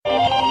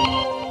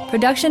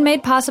Production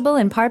made possible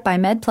in part by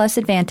MedPlus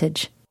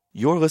Advantage.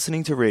 You're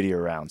listening to Radio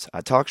Rounds,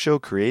 a talk show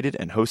created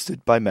and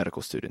hosted by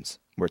medical students,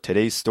 where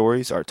today's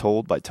stories are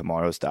told by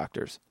tomorrow's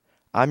doctors.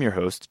 I'm your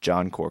host,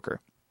 John Corker.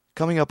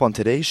 Coming up on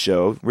today's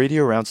show,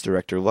 Radio Rounds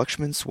director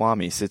Lakshman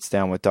Swamy sits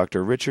down with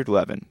Dr. Richard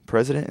Levin,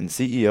 president and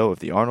CEO of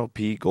the Arnold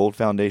P. Gold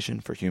Foundation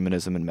for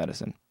Humanism in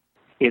Medicine.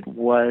 It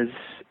was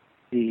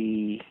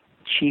the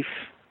chief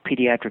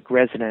pediatric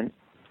resident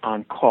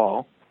on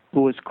call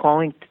who was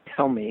calling to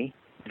tell me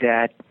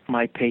that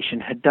my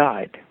patient had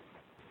died,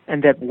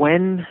 and that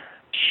when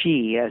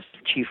she, as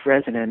chief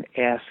resident,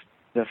 asked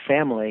the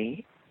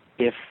family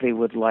if they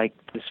would like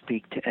to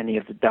speak to any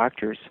of the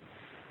doctors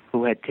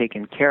who had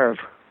taken care of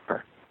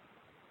her,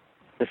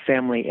 the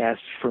family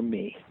asked for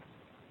me.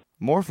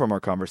 More from our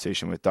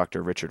conversation with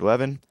Dr. Richard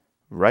Levin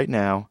right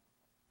now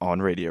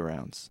on Radio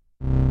Rounds.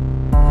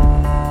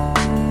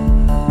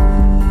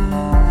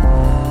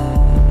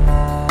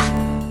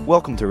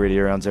 Welcome to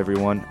Radio Rounds,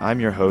 everyone.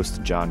 I'm your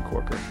host, John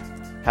Corker.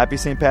 Happy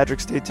St.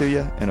 Patrick's Day to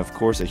you, and of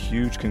course a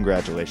huge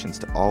congratulations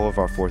to all of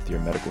our fourth-year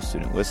medical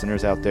student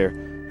listeners out there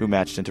who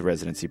matched into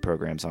residency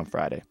programs on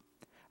Friday.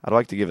 I'd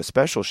like to give a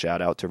special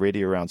shout-out to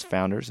Radio Rounds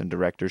founders and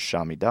directors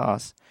Shami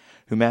Das,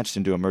 who matched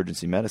into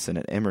emergency medicine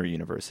at Emory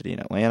University in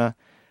Atlanta,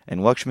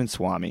 and Lakshman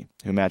Swamy,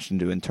 who matched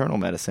into internal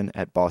medicine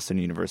at Boston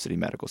University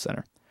Medical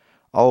Center.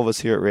 All of us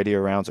here at Radio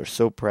Rounds are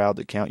so proud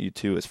to count you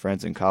two as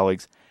friends and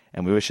colleagues,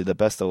 and we wish you the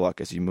best of luck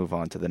as you move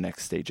on to the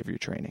next stage of your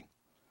training.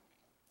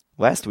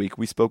 Last week,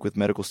 we spoke with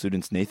medical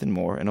students Nathan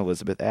Moore and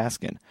Elizabeth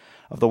Askin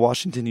of the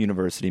Washington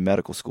University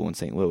Medical School in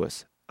St.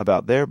 Louis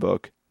about their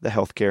book, The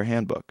Healthcare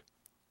Handbook.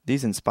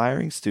 These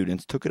inspiring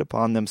students took it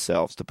upon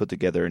themselves to put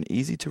together an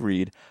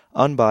easy-to-read,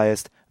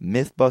 unbiased,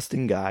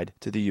 myth-busting guide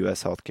to the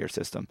U.S. healthcare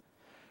system,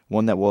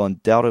 one that will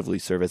undoubtedly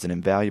serve as an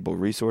invaluable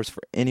resource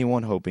for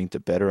anyone hoping to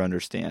better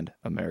understand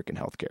American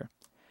healthcare.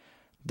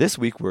 This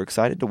week, we're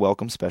excited to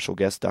welcome special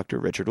guest Dr.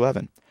 Richard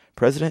Levin,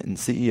 President and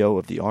CEO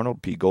of the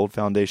Arnold P. Gold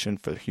Foundation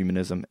for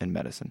Humanism in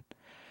Medicine.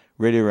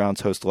 Radio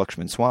Rounds host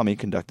Lakshman Swamy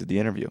conducted the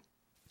interview.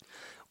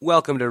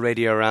 Welcome to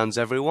Radio Rounds,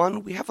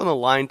 everyone. We have on the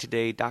line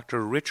today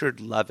Dr.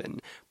 Richard Levin,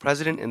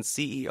 President and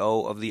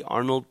CEO of the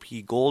Arnold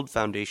P. Gold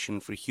Foundation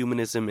for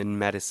Humanism in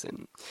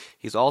Medicine.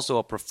 He's also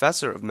a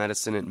professor of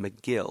medicine at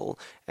McGill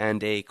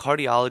and a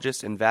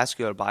cardiologist and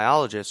vascular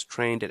biologist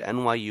trained at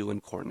NYU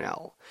and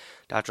Cornell.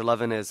 Dr.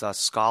 Levin is a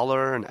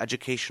scholar, an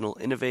educational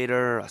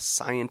innovator, a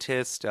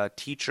scientist, a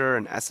teacher,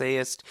 an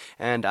essayist,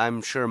 and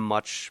I'm sure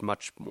much,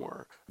 much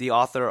more. The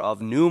author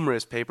of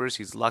numerous papers,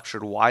 he's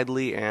lectured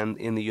widely and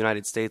in the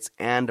United States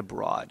and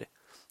abroad.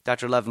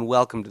 Dr. Levin,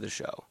 welcome to the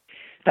show.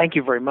 Thank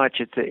you very much.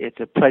 It's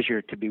a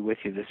pleasure to be with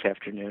you this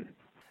afternoon.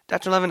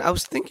 Dr. Levin, I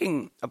was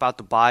thinking about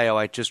the bio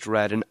I just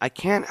read, and I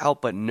can't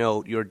help but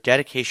note your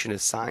dedication to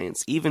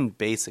science, even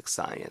basic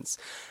science.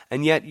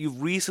 And yet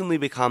you've recently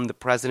become the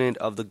president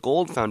of the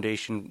Gold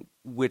Foundation,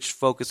 which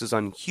focuses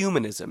on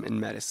humanism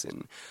in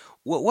medicine.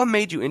 What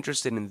made you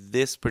interested in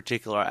this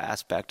particular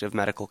aspect of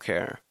medical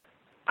care?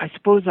 I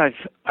suppose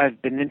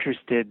I've been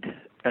interested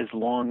as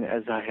long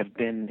as I have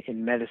been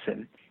in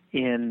medicine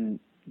in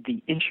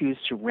the issues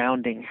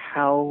surrounding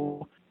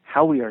how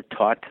we are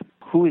taught,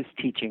 who is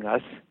teaching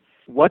us,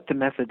 what the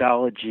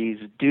methodologies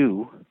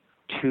do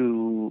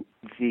to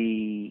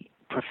the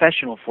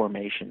professional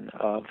formation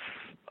of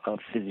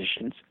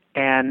physicians,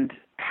 and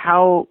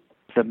how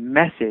the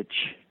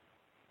message,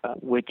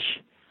 which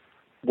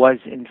was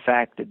in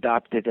fact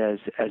adopted as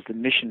the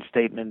mission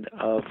statement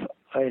of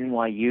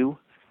NYU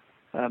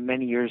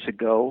many years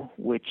ago,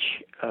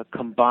 which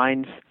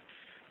combines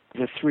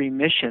the three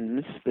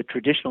missions, the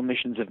traditional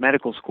missions of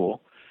medical school,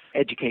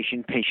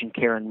 education, patient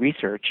care, and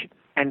research,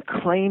 and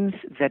claims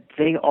that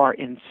they are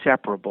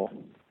inseparable,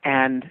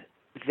 and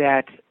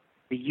that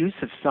the use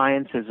of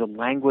science as a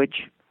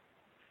language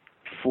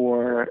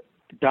for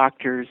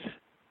doctors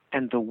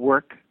and the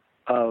work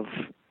of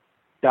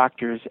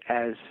doctors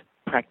as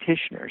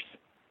practitioners,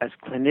 as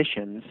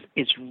clinicians,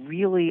 is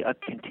really a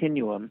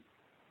continuum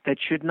that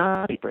should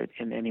not be separate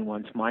in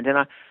anyone's mind. And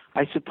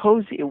I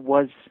suppose it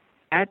was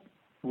that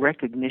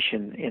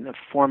recognition in a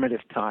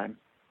formative time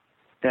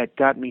that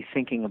got me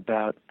thinking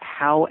about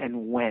how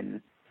and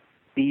when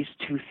these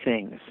two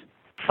things,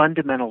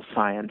 fundamental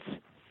science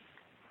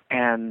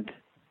and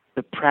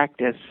the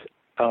practice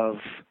of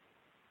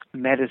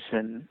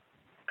medicine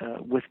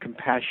with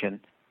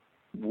compassion,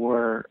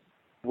 were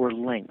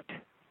linked.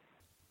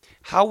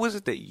 How was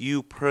it that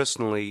you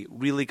personally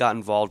really got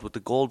involved with the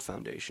Gold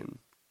Foundation?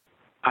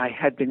 I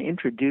had been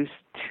introduced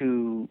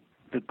to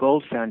the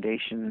Gold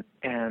Foundation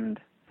and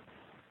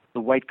the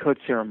White Coat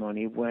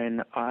Ceremony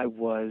when I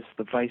was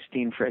the Vice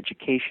Dean for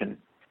Education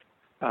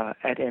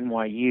at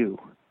NYU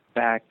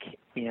back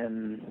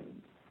in,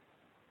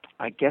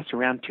 I guess,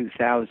 around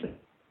 2000.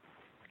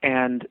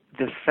 And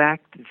the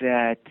fact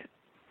that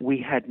we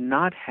had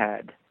not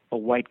had a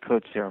White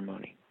Coat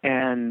Ceremony,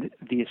 and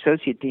the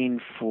Associate Dean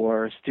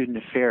for Student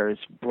Affairs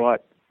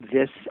brought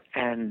this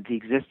and the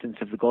existence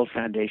of the Gold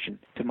Foundation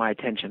to my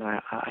attention.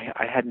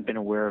 I hadn't been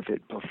aware of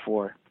it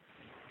before.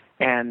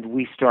 And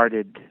we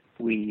started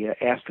we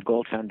asked the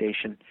Gold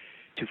Foundation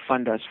to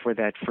fund us for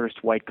that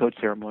first white coat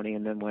ceremony,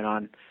 and then went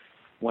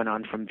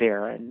on from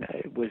there. And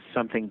it was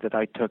something that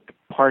I took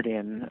part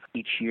in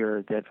each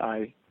year that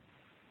I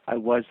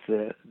was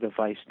the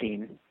vice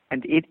dean.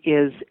 And it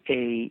is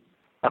a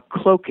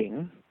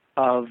cloaking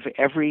of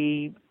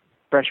every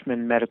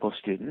freshman medical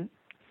student,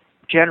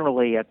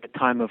 generally at the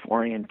time of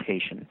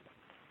orientation,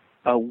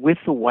 with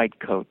the white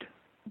coat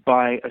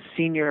by a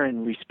senior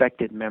and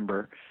respected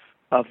member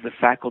of the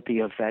faculty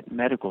of that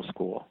medical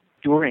school,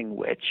 during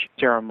which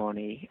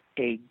ceremony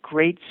a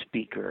great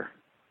speaker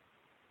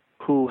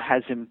who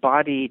has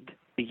embodied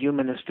the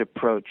humanist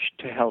approach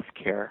to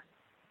healthcare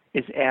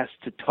is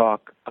asked to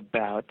talk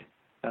about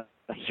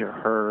his or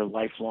her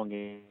lifelong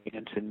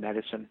experience in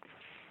medicine.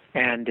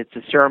 And it's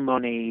a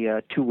ceremony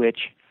to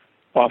which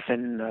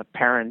often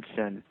parents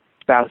and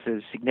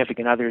spouses,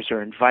 significant others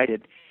are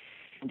invited.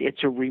 And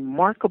it's a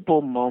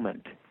remarkable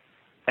moment,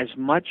 as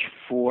much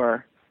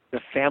for the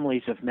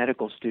families of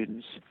medical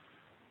students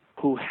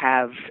who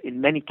have,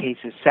 in many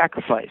cases,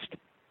 sacrificed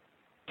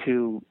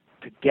to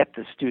get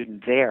the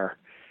student there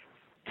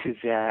to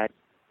that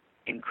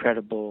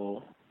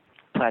incredible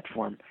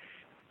platform.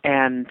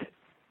 And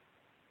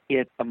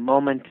it's a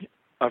moment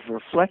of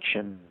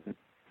reflection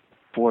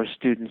for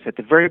students at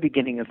the very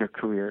beginning of their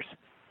careers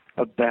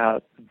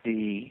about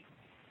the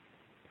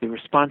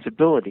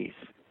responsibilities,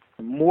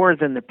 more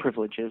than the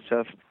privileges,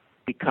 of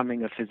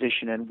becoming a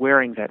physician and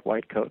wearing that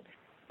white coat,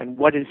 and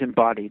what is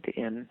embodied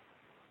in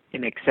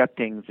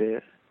accepting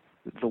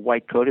the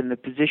white coat and the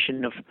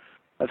position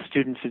of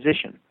student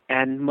physician.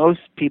 And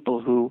most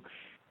people who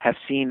have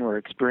seen or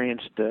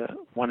experienced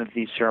one of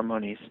these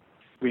ceremonies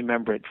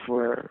remember it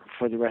for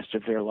the rest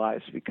of their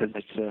lives, because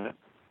it's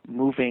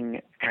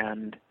moving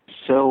and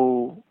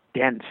so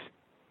dense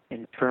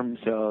in terms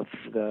of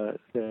the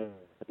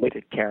weight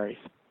it carries.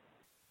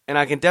 And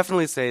I can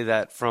definitely say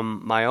that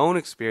from my own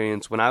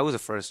experience when I was a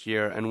first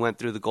year and went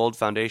through the Gold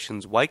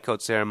Foundation's white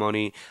coat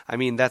ceremony, I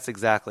mean, that's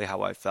exactly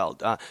how I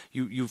felt.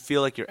 You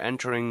feel like you're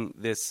entering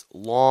this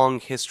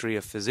long history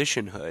of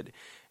physicianhood,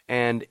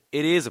 and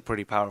it is a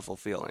pretty powerful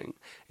feeling.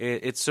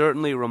 It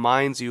certainly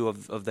reminds you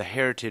of the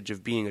heritage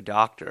of being a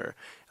doctor.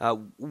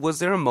 Was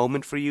there a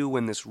moment for you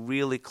when this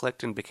really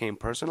clicked and became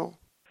personal?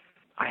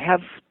 I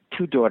have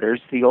two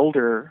daughters, the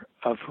older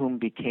of whom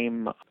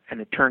became an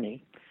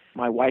attorney.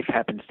 My wife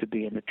happens to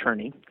be an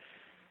attorney.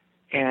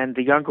 And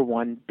the younger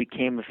one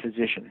became a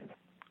physician.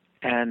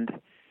 And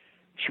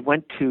she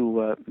went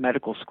to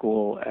medical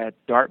school at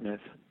Dartmouth.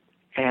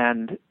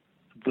 And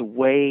the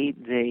way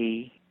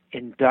they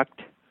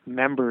induct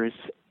members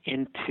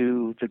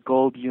into the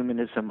Gold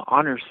Humanism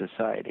Honor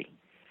Society,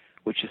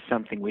 which is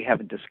something we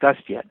haven't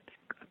discussed yet,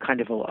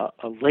 kind of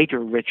a later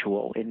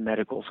ritual in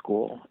medical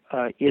school,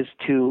 is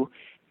to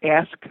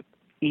ask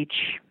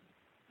each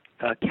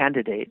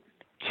candidate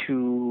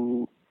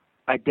to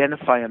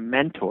identify a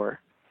mentor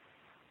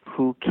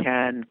who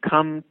can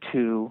come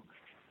to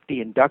the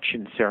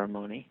induction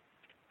ceremony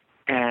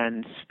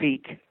and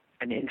speak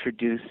and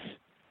introduce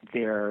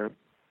their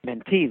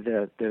mentee,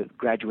 the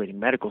graduating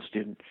medical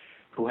student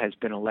who has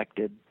been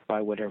elected by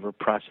whatever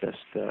process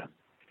the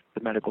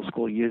medical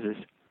school uses.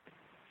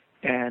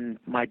 And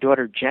my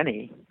daughter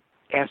Jenny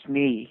asked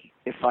me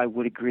if I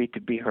would agree to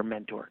be her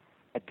mentor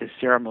at this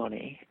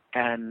ceremony.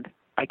 And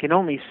I can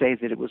only say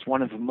that it was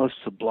one of the most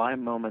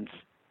sublime moments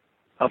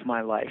of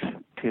my life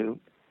to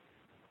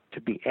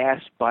be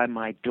asked by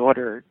my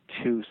daughter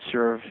to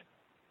serve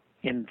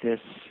in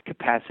this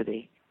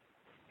capacity.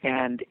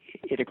 And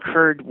it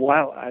occurred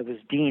while I was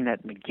dean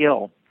at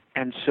McGill.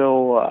 And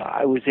so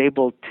I was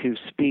able to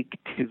speak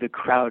to the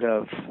crowd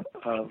of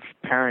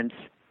parents,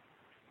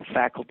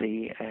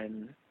 faculty,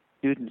 and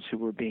students who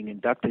were being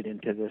inducted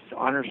into this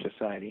honor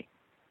society,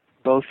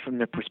 both from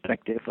the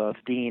perspective of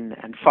dean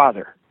and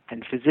father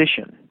and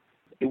physician.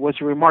 It was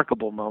a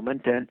remarkable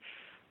moment, and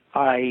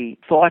I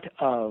thought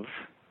of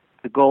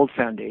the Gold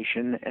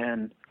Foundation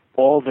and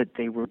all that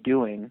they were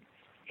doing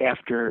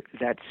after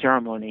that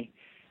ceremony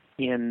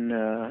in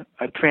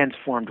a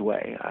transformed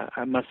way,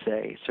 I must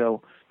say.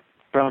 So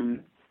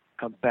from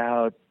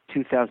about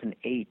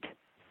 2008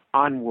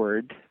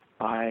 onward,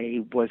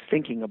 I was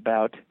thinking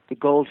about the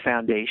Gold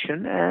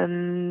Foundation,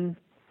 and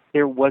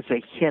there was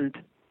a hint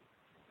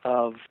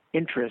of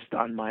interest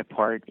on my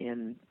part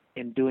in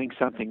doing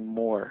something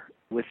more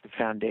with the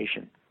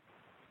foundation.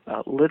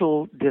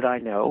 Little did I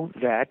know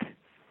that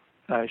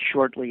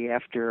shortly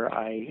after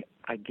I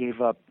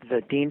gave up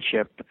the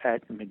deanship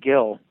at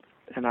McGill,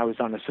 and I was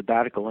on a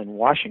sabbatical in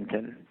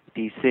Washington,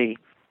 D.C.,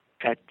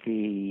 at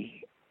the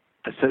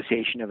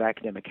Association of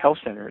Academic Health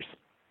Centers,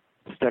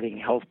 studying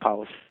health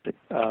policy,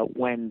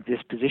 when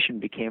this position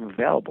became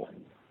available.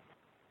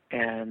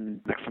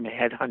 And from a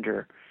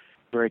headhunter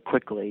very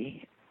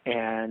quickly,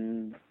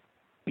 and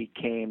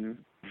became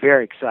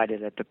very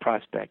excited at the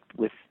prospect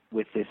with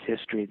this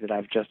history that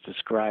I've just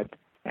described.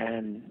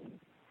 And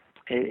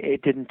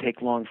it didn't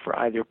take long for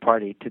either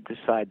party to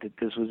decide that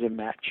this was a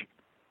match.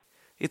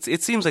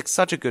 It seems like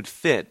such a good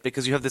fit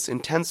because you have this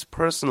intense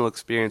personal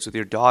experience with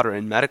your daughter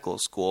in medical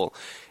school.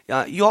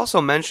 You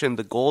also mentioned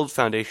the Gold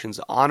Foundation's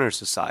Honor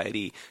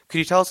Society. Could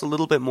you tell us a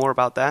little bit more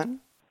about that?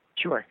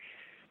 Sure.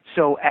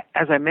 So,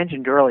 as I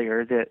mentioned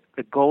earlier,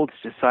 the Golds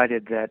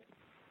decided that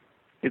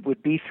it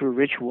would be through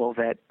ritual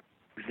that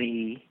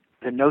the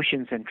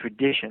notions and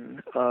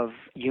tradition of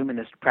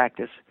humanist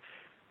practice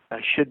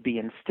should be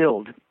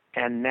instilled.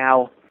 And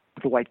now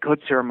the white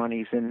coat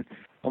ceremonies in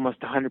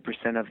almost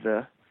 100% of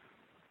the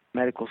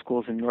medical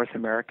schools in North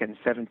America and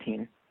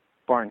 17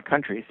 foreign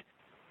countries.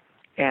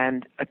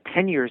 And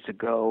 10 years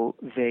ago,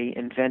 they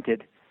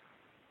invented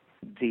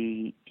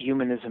the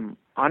Humanism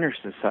Honor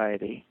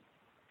Society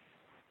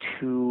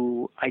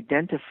to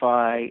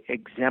identify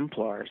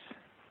exemplars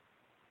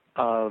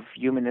of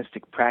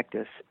humanistic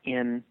practice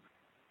in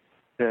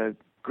the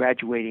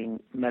graduating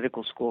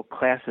medical school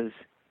classes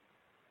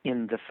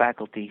in the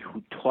faculty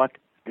who taught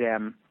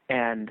them,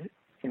 and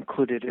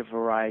included a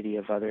variety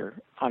of other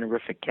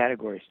honorific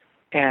categories,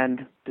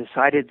 and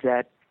decided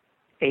that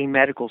a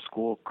medical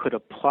school could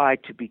apply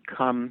to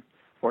become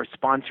or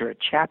sponsor a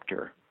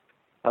chapter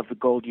of the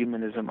Gold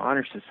Humanism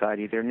Honor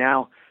Society. There are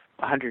now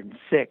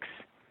 106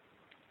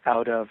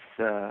 out of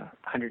the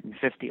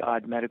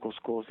 150-odd medical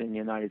schools in the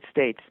United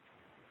States,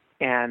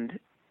 and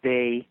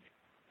they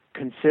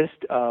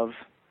consist of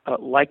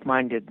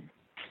like-minded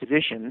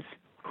physicians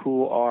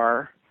who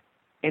are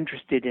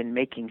interested in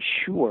making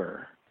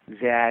sure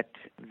that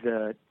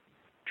the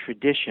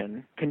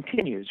tradition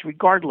continues,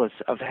 regardless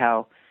of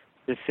how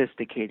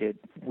sophisticated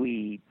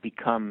we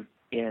become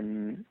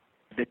in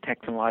the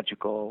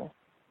technological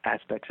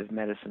aspects of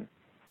medicine.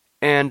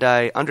 And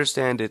I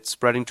understand it's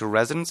spreading to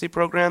residency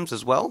programs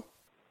as well?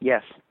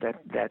 Yes,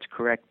 that's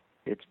correct.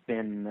 It's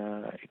been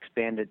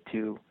expanded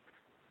to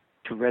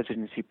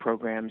residency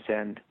programs,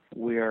 and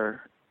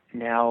we're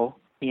now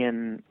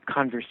in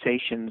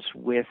conversations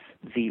with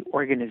the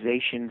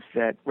organizations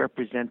that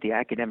represent the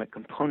academic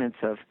components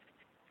of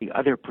the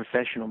other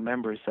professional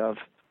members of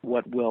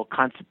what will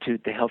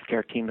constitute the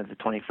healthcare team of the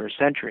 21st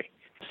century.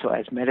 So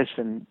as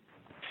medicine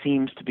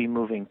seems to be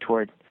moving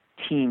toward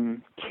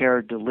team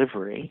care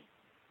delivery,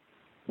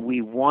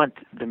 we want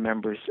the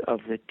members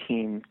of the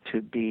team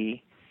to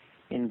be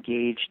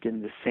engaged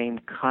in the same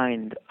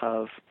kind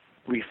of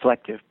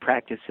reflective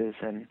practices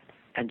and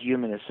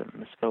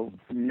humanism. So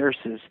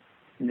nurses,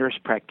 nurse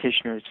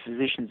practitioners,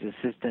 physicians'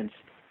 assistants,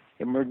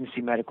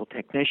 emergency medical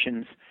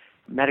technicians,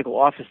 medical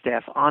office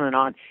staff, on and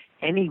on,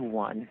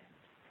 anyone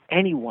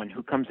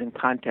who comes in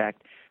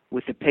contact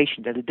with a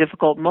patient at a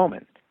difficult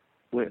moment,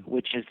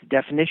 which is the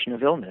definition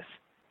of illness,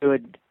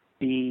 should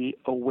be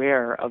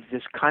aware of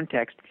this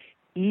context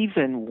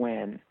even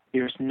when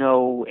there's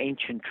no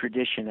ancient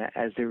tradition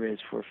as there is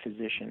for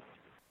physicians.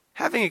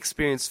 Having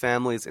experienced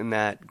families in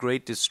that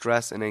great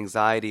distress and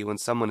anxiety when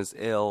someone is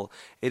ill,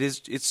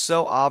 it's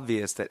so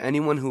obvious that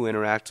anyone who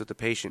interacts with the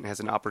patient has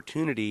an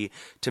opportunity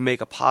to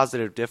make a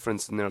positive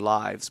difference in their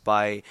lives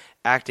by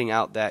acting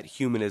out that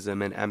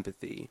humanism and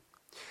empathy.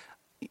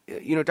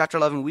 You know, Dr.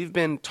 Levin, we've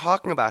been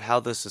talking about how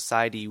the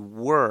society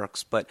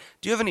works, but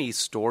do you have any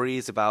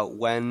stories about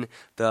when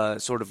the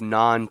sort of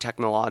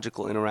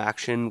non-technological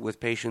interaction with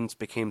patients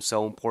became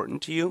so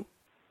important to you?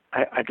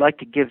 I'd like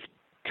to give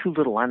two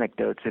little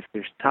anecdotes if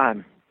there's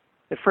time.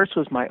 The first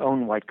was my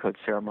own white coat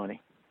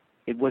ceremony.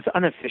 It was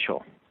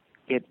unofficial.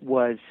 It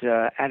was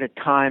at a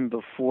time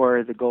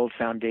before the Gold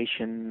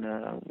Foundation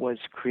was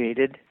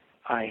created.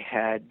 I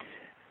had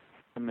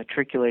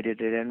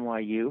matriculated at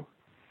NYU,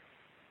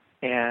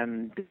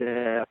 and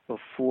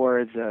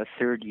before the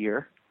third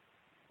year,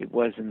 it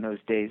was in those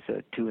days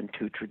a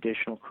 2-and-2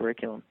 traditional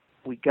curriculum.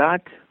 We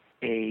got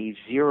a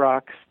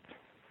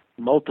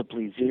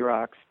multiply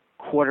Xeroxed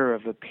quarter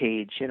of a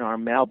page in our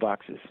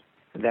mailboxes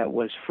that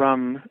was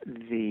from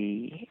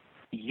the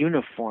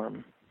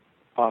uniform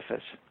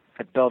office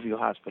at Bellevue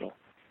Hospital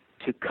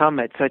to come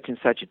at such and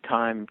such a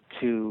time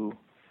to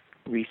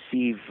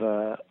receive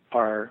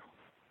our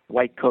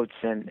white coats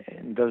and,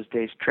 in those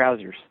days,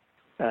 trousers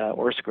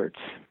or skirts.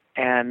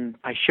 And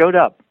I showed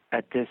up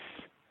at this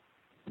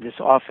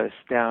office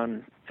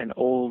down an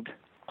old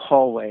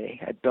hallway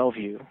at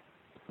Bellevue,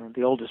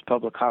 the oldest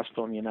public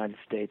hospital in the United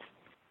States,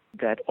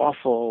 that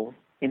awful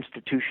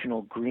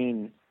institutional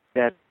green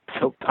that's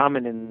so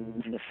common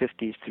in the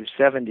 50s through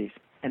 70s.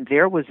 And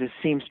there was a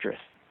seamstress,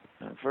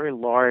 a very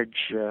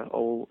large,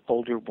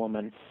 older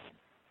woman.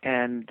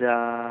 And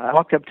I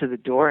walked up to the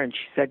door, and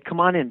she said, "Come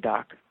on in,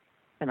 Doc."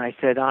 And I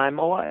said, I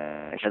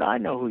I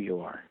know who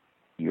you are.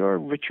 You're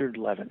Richard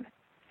Levin.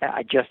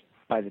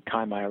 By the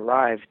time I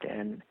arrived,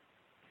 and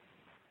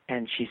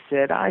she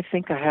said, "I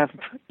think I have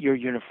your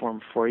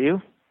uniform for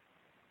you."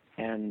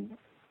 And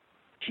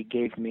she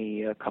gave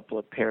me a couple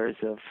of pairs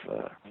of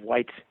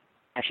whites.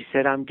 And she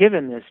said, "I'm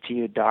giving this to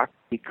you, Doc,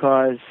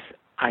 because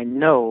I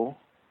know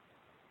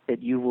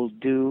that you will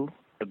do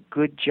a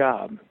good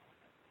job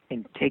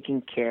in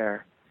taking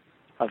care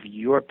of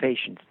your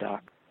patients,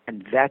 Doc.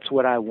 And that's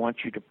what I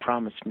want you to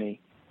promise me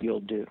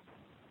you'll do."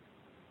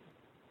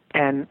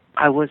 And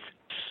I was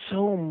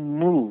so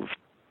moved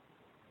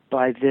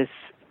by this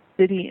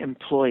city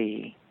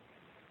employee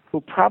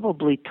who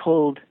probably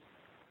told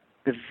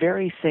the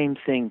very same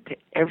thing to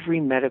every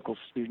medical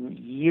student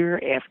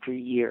year after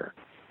year.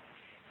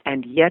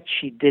 And yet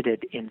she did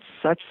it in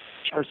such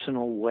a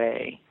personal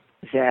way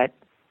that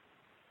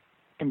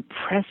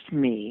impressed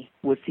me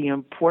with the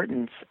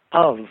importance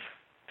of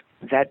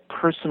that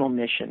personal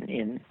mission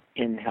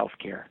in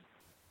healthcare.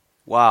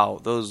 Wow,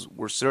 those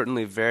were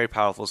certainly very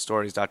powerful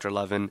stories, Dr.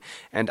 Levin,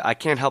 and I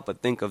can't help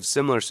but think of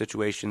similar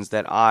situations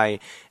that I,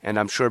 and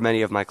I'm sure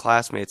many of my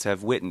classmates,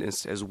 have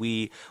witnessed as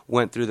we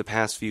went through the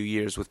past few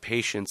years with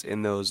patients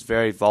in those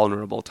very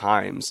vulnerable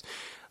times.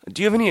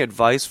 Do you have any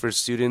advice for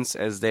students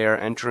as they are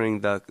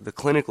entering the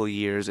clinical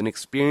years and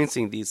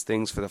experiencing these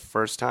things for the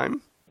first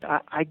time?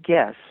 I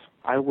guess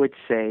I would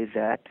say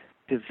that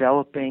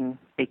developing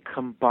a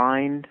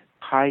combined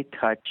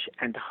high-touch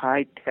and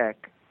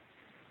high-tech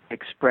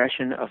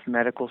expression of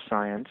medical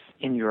science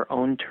in your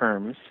own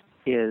terms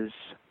is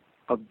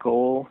a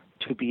goal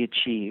to be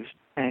achieved,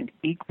 and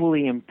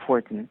equally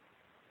important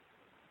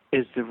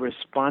is the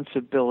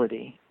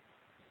responsibility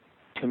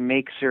to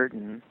make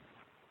certain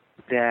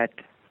that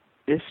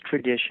this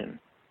tradition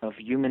of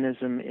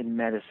humanism in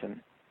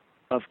medicine,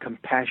 of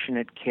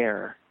compassionate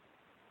care,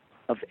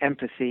 of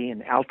empathy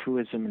and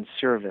altruism and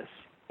service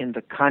in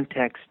the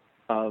context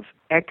of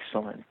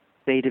excellent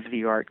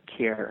state-of-the-art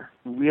care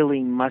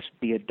really must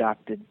be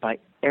adopted by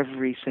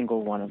every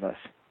single one of us.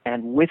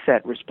 And with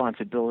that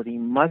responsibility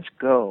must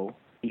go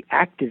the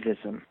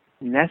activism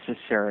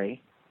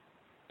necessary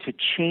to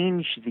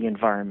change the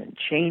environment,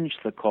 change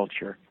the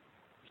culture,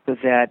 so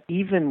that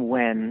even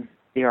when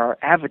there are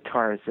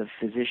avatars of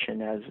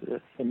physician, as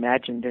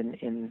imagined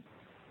in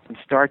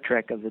Star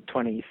Trek of the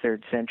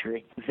 23rd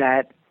century,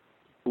 that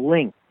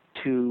link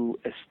to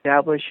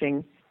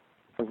establishing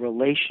a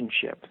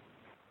relationship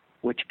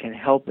which can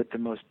help at the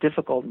most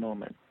difficult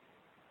moment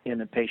in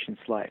a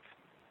patient's life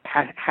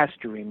has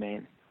to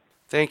remain.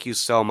 Thank you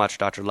so much,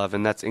 Dr.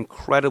 Levin. That's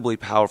incredibly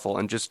powerful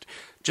and just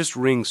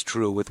rings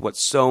true with what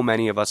so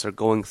many of us are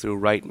going through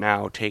right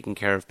now, taking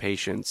care of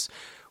patients.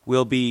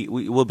 We'll be,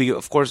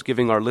 of course,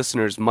 giving our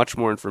listeners much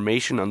more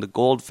information on the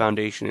Gold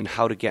Foundation and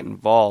how to get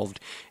involved.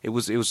 It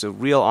was a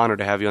real honor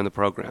to have you on the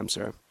program,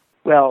 sir.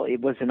 Well,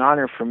 it was an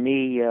honor for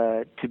me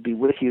to be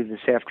with you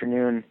this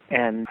afternoon,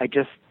 and I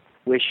just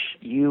wish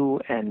you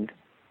and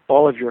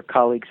all of your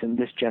colleagues in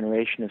this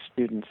generation of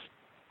students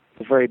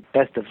the very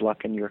best of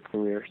luck in your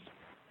careers.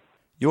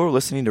 You're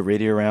listening to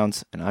Radio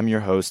Rounds, and I'm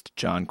your host,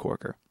 John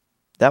Corker.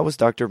 That was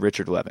Dr.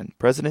 Richard Levin,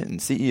 President and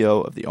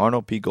CEO of the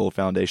Arnold P. Gold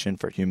Foundation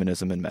for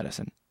Humanism in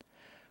Medicine.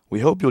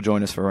 We hope you'll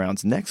join us for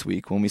Rounds next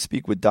week when we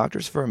speak with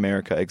Doctors for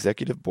America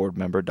Executive Board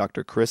member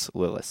Dr. Chris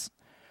Lillis.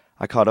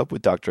 I caught up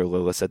with Dr.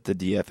 Lillis at the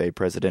DFA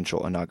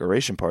presidential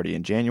inauguration party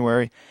in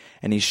January,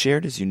 and he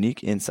shared his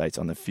unique insights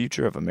on the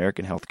future of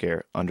American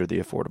healthcare under the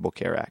Affordable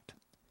Care Act.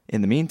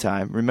 In the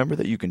meantime, remember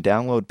that you can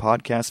download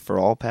podcasts for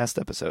all past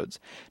episodes.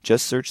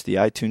 Just search the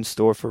iTunes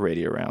store for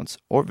Radio Rounds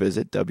or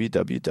visit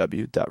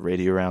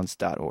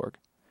www.radiorounds.org.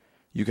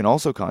 You can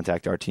also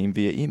contact our team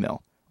via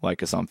email,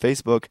 like us on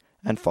Facebook,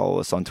 and follow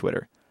us on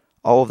Twitter.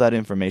 All of that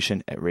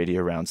information at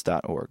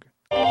radiorounds.org.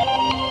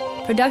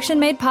 Production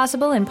made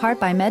possible in part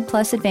by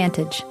MedPlus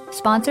Advantage,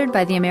 sponsored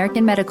by the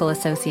American Medical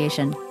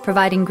Association,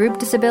 providing group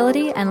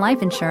disability and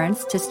life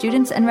insurance to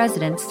students and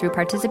residents through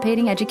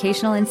participating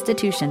educational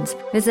institutions.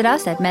 Visit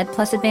us at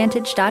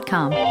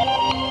medplusadvantage.com.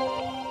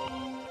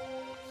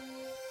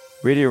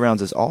 Radio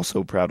Rounds is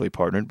also proudly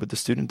partnered with the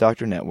Student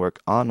Doctor Network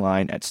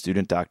online at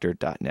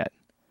studentdoctor.net.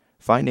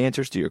 Find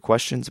answers to your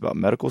questions about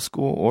medical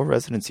school or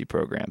residency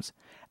programs.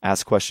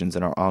 Ask questions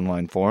in our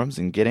online forums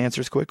and get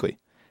answers quickly.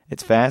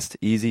 It's fast,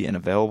 easy, and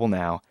available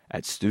now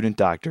at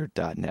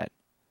studentdoctor.net.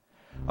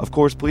 Of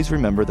course, please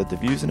remember that the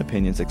views and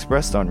opinions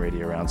expressed on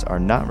Radio Rounds are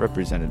not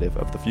representative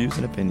of the views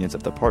and opinions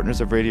of the partners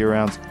of Radio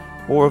Rounds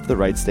or of the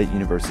Wright State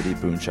University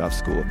Boonshoff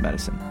School of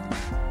Medicine.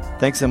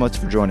 Thanks so much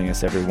for joining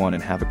us, everyone,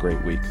 and have a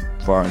great week.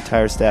 For our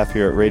entire staff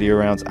here at Radio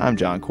Rounds, I'm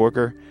John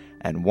Corker,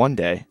 and one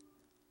day,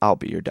 I'll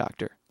be your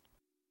doctor.